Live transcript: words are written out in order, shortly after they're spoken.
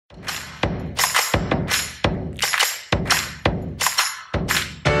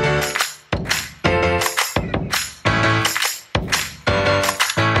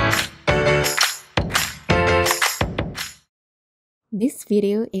This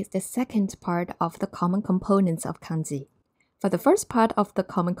video is the second part of the common components of kanji. For the first part of the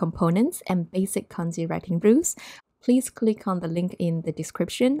common components and basic kanji writing rules, please click on the link in the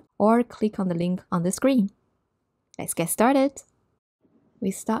description or click on the link on the screen. Let's get started.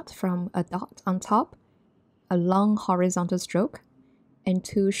 We start from a dot on top, a long horizontal stroke, and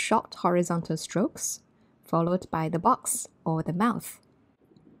two short horizontal strokes, followed by the box or the mouth.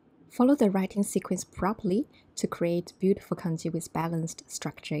 Follow the writing sequence properly to create beautiful kanji with balanced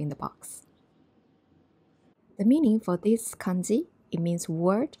structure in the box. The meaning for this kanji, it means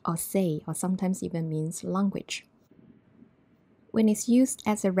word or say, or sometimes even means language. When it's used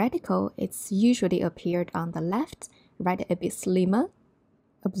as a radical, it's usually appeared on the left, write a bit slimmer.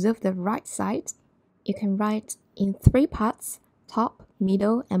 Observe the right side. You can write in three parts, top,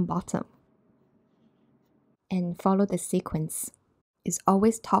 middle, and bottom. And follow the sequence. It's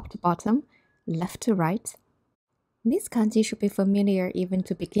always top to bottom, left to right. This kanji should be familiar even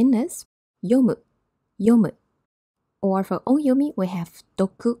to beginners. Yomu, yomu. Or for onyomi, we have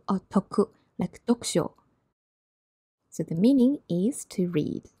doku or toku, like dokusho. So the meaning is to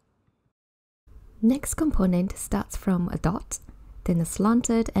read. Next component starts from a dot, then a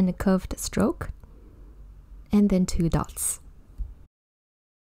slanted and a curved stroke, and then two dots.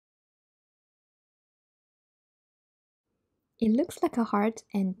 It looks like a heart,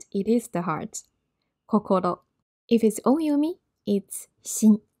 and it is the heart. Kokoro. If it's onyomi, it's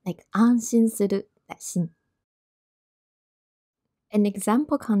shin, like anshin suru, that shin. An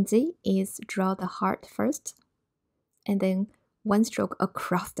example kanji is draw the heart first, and then one stroke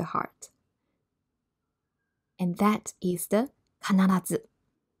across the heart. And that is the kanarazu.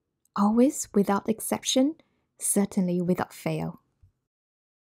 Always without exception, certainly without fail.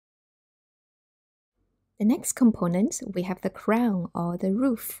 The next component, we have the crown or the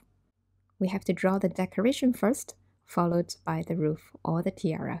roof. We have to draw the decoration first, followed by the roof or the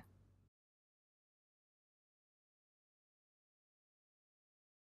tiara.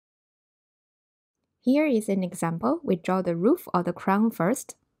 Here is an example. We draw the roof or the crown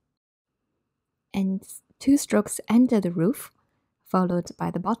first, and two strokes enter the roof, followed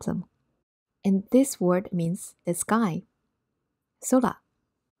by the bottom. And this word means the sky. Sora.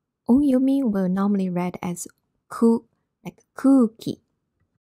 Onyomi will normally read as ku, like kuki.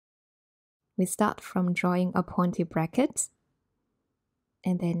 We start from drawing a pointy bracket,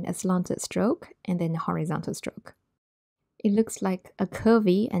 and then a slanted stroke, and then a horizontal stroke. It looks like a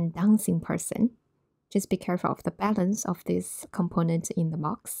curvy and dancing person. Just be careful of the balance of this component in the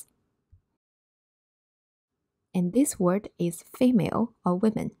box. And this word is female or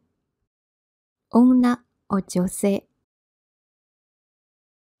women. Onna or josei.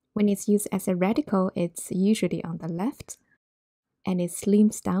 When it's used as a radical, it's usually on the left, and it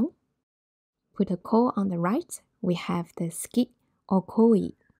slims down. Put a ko on the right, we have the ski or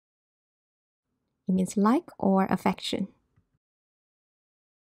koi. It means like or affection.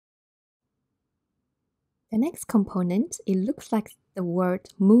 The next component, it looks like the word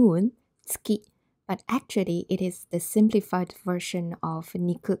moon, tsuki, but actually it is the simplified version of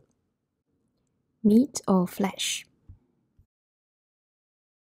niku, meat or flesh.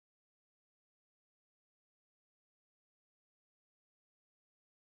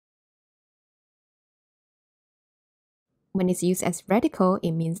 When it's used as radical,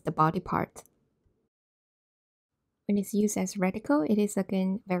 it means the body part. When it's used as radical, it is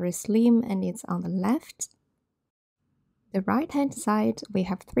again very slim and it's on the left. The right hand side, we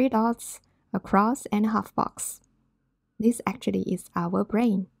have three dots, a cross, and a half box. This actually is our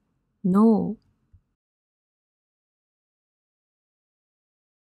brain. No.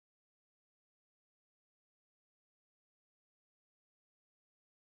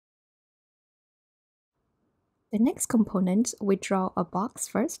 The next component, we draw a box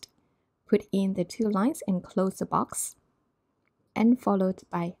first, put in the two lines and close the box, and followed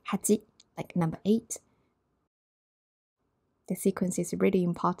by haji, like number 8. The sequence is really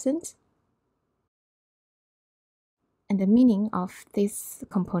important. And the meaning of this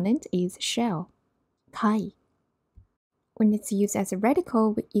component is shell, kai. When it's used as a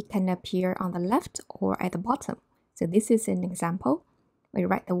radical, it can appear on the left or at the bottom. So this is an example. We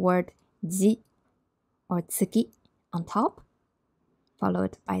write the word ji or tsuki on top,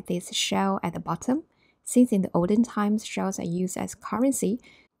 followed by this shell at the bottom. Since in the olden times, shells are used as currency,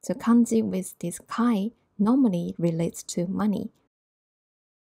 so kanji with this kai normally relates to money.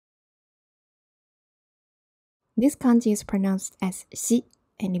 This kanji is pronounced as shi,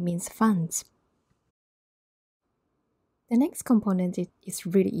 and it means funds. The next component is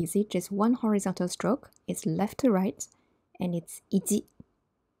really easy, just one horizontal stroke. It's left to right, and it's iji.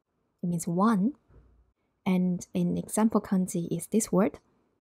 It means one. And an example kanji is this word.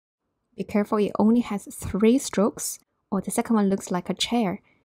 Be careful, it only has 3 strokes, or the second one looks like a chair.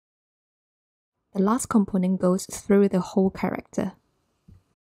 The last component goes through the whole character.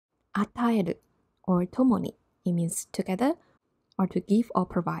 Ataeru or tomoni, it means together or to give or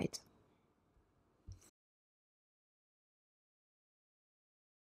provide.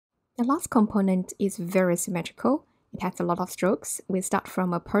 The last component is very symmetrical. It has a lot of strokes. We start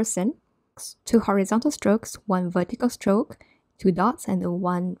from a person, 2 horizontal strokes, 1 vertical stroke, 2 dots, and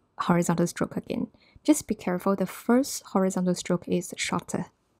 1 horizontal stroke again. Just be careful, the first horizontal stroke is shorter.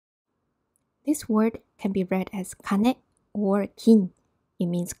 This word can be read as kane or kin. It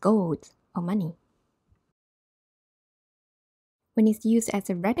means gold or money. When it's used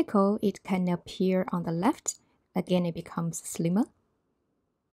as a radical, it can appear on the left. Again, it becomes slimmer.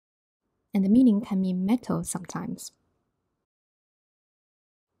 And the meaning can mean metal sometimes.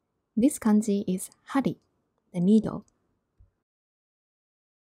 This kanji is hari, the needle.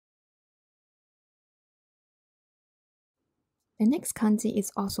 The next kanji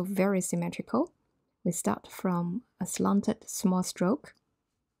is also very symmetrical. We start from a slanted small stroke,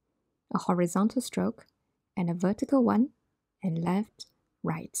 a horizontal stroke, and a vertical one, and left,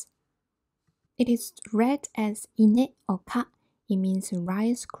 right. It is read as ine or ka. It means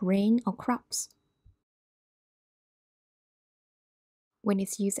rice, grain, or crops. When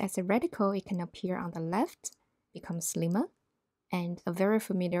it's used as a radical, it can appear on the left, become slimmer, and a very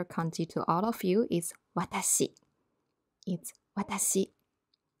familiar kanji to all of you is watashi. It's watashi.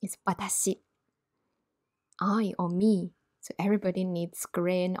 It's watashi. I or me. So everybody needs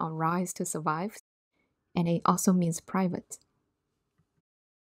grain or rice to survive. And it also means private.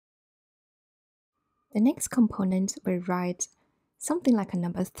 The next component we write something like a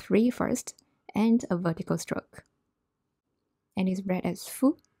number 3 first and a vertical stroke. And it's read as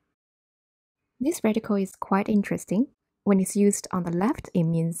fu. This radical is quite interesting. When it's used on the left, it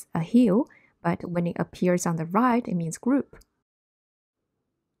means a hill, but when it appears on the right, it means group.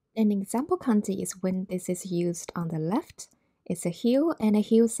 An example kanji is when this is used on the left, it's a hill, and a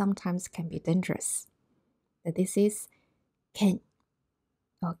hill sometimes can be dangerous. This is ken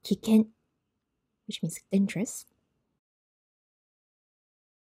or kiken, which means dangerous.